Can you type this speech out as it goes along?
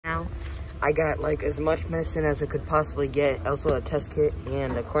I got like as much medicine as I could possibly get. Also a test kit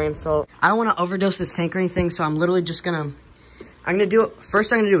and aquarium salt. I don't want to overdose this tank or anything, so I'm literally just gonna, I'm gonna do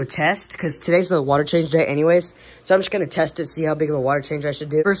a test because today's the water change day anyways. So I'm just gonna test it, see how big of a water change I should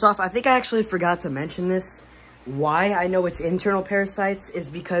do. First off, I think I actually forgot to mention this. Why I know it's internal parasites is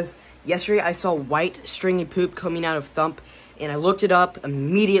because yesterday I saw white stringy poop coming out of Thump, and I looked it up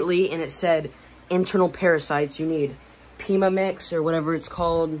immediately and it said internal parasites. You need Pimamix or whatever it's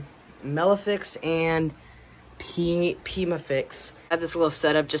called, Melifix and Pimafix. I had this little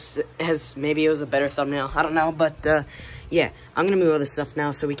setup just as maybe it was a better thumbnail. I don't know, but yeah, I'm gonna move all this stuff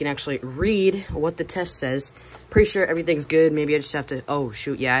now so we can actually read what the test says. Pretty sure everything's good. Maybe I just have to, oh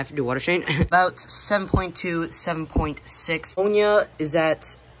shoot, yeah, I have to do water change. About 7.2, 7.6. Ammonia is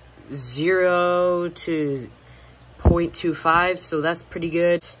at 0 to 0.25, so that's pretty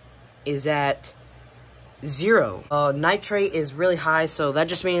good. Is at 0. Nitrate is really high, so that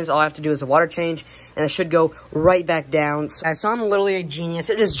just means all I have to do is a water change, and it should go right back down. So I'm literally a genius.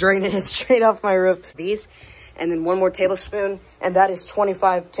 It just drained it straight off my roof. These, and then 1 more tablespoon, and that is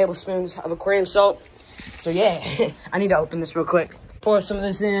 25 tablespoons of aquarium salt. So yeah, I need to open this real quick. Pour some of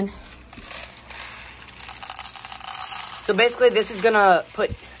this in. So basically, this is gonna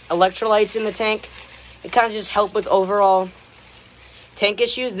put electrolytes in the tank. It kind of just help with overall tank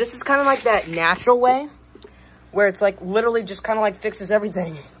issues. This is kind of like that natural way, where it's like literally just kind of like fixes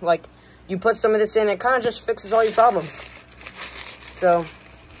everything. Like you put some of this in, it kind of just fixes all your problems. So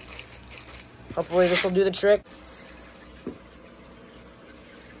hopefully this will do the trick.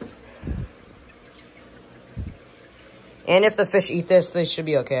 And if the fish eat this, they should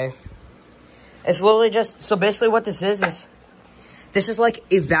be okay. It's literally just, so basically what this is this is like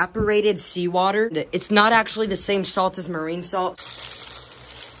evaporated seawater. It's not actually the same salt as marine salt.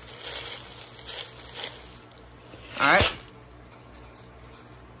 All right.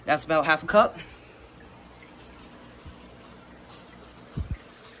 That's about half a cup.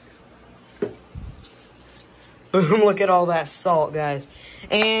 Boom, look at all that salt, guys.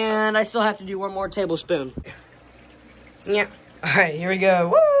 And I still have to do 1 more tablespoon. Yeah. All right, here we go.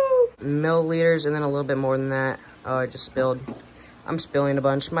 Woo! Milliliters, and then a little bit more than that. Oh, I just spilled. I'm spilling a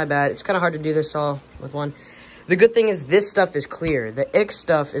bunch. My bad. It's kind of hard to do this all with one. The good thing is this stuff is clear. The ick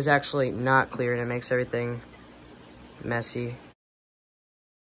stuff is actually not clear, and it makes everything messy.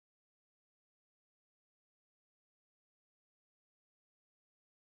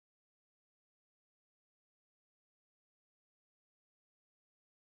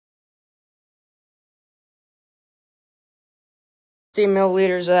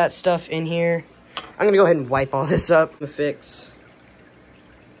 Milliliters of that stuff in here. I'm gonna go ahead and wipe all this up. The fix.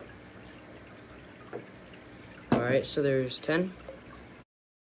 All right, so there's 10.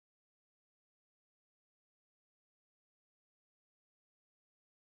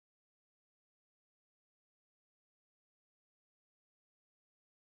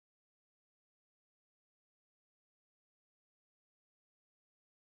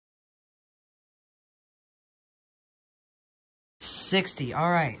 $60. All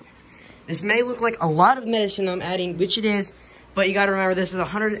right. This may look like a lot of medicine I'm adding, which it is, but you got to remember this is a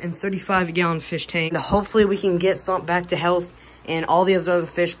 135-gallon fish tank. Hopefully we can get Thump back to health, and all the other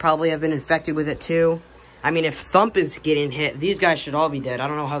fish probably have been infected with it too. I mean, if Thump is getting hit, these guys should all be dead. I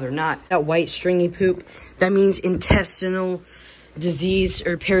don't know how they're not. That white stringy poop, that means intestinal disease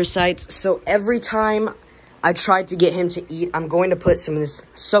or parasites. So every time I tried to get him to eat, I'm going to put some of this,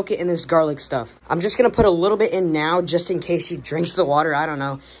 soak it in this garlic stuff. I'm just going to put a little bit in now just in case he drinks the water. I don't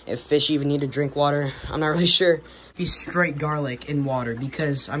know if fish even need to drink water. I'm not really sure. He's straight garlic in water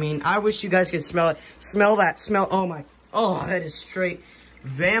because, I mean, I wish you guys could smell it. Smell that. Smell. Oh, my. Oh, that is straight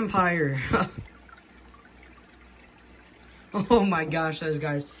vampire. Oh, my gosh, those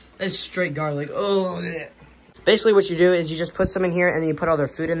guys. That is straight garlic. Oh, yeah. Basically, what you do is you just put some in here and then you put all their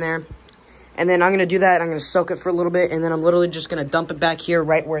food in there. And then I'm going to do that. I'm going to soak it for a little bit. And then I'm literally just going to dump it back here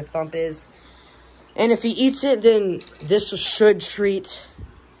right where Thump is. And if he eats it, then this should treat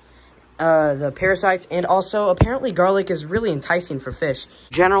the parasites. And also, apparently, garlic is really enticing for fish.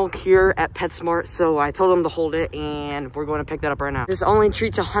 General cure at PetSmart. So I told them to hold it. And we're going to pick that up right now. This only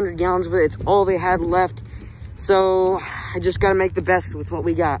treats 100 gallons of it. It's all they had left. So I just got to make the best with what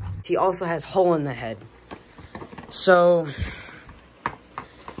we got. He also has hole in the head. So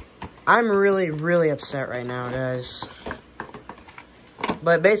I'm really, really upset right now, guys.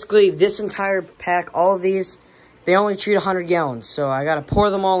 But basically, this entire pack, all of these, they only treat 100 gallons. So I got to pour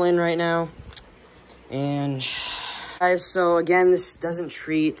them all in right now. And, guys, so again, this doesn't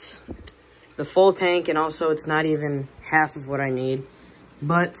treat the full tank. And also, it's not even half of what I need.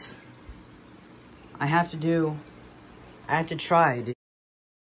 But I have to try.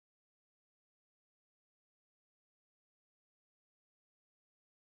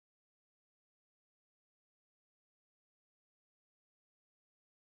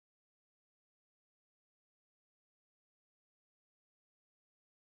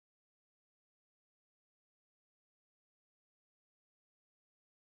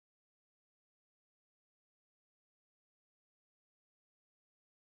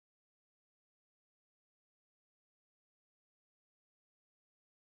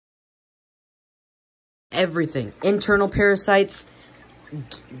 everything. Internal parasites,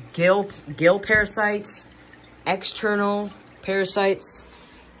 gill parasites, external parasites,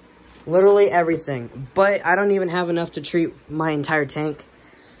 literally everything. But I don't even have enough to treat my entire tank.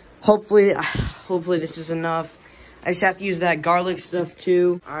 Hopefully this is enough. I just have to use that garlic stuff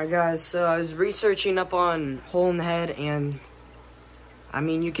too. Alright guys, so I was researching up on hole in the head, and I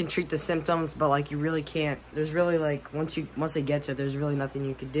mean, you can treat the symptoms, but like you really can't. There's really like, once they get to it, there's really nothing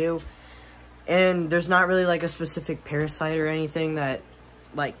you could do. And there's not really like a specific parasite or anything that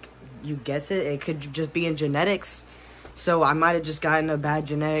like you get it. It could just be in genetics. So I might have just gotten a bad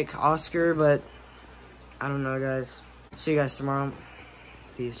genetic Oscar, but I don't know guys. See you guys tomorrow.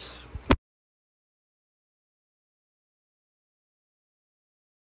 Peace.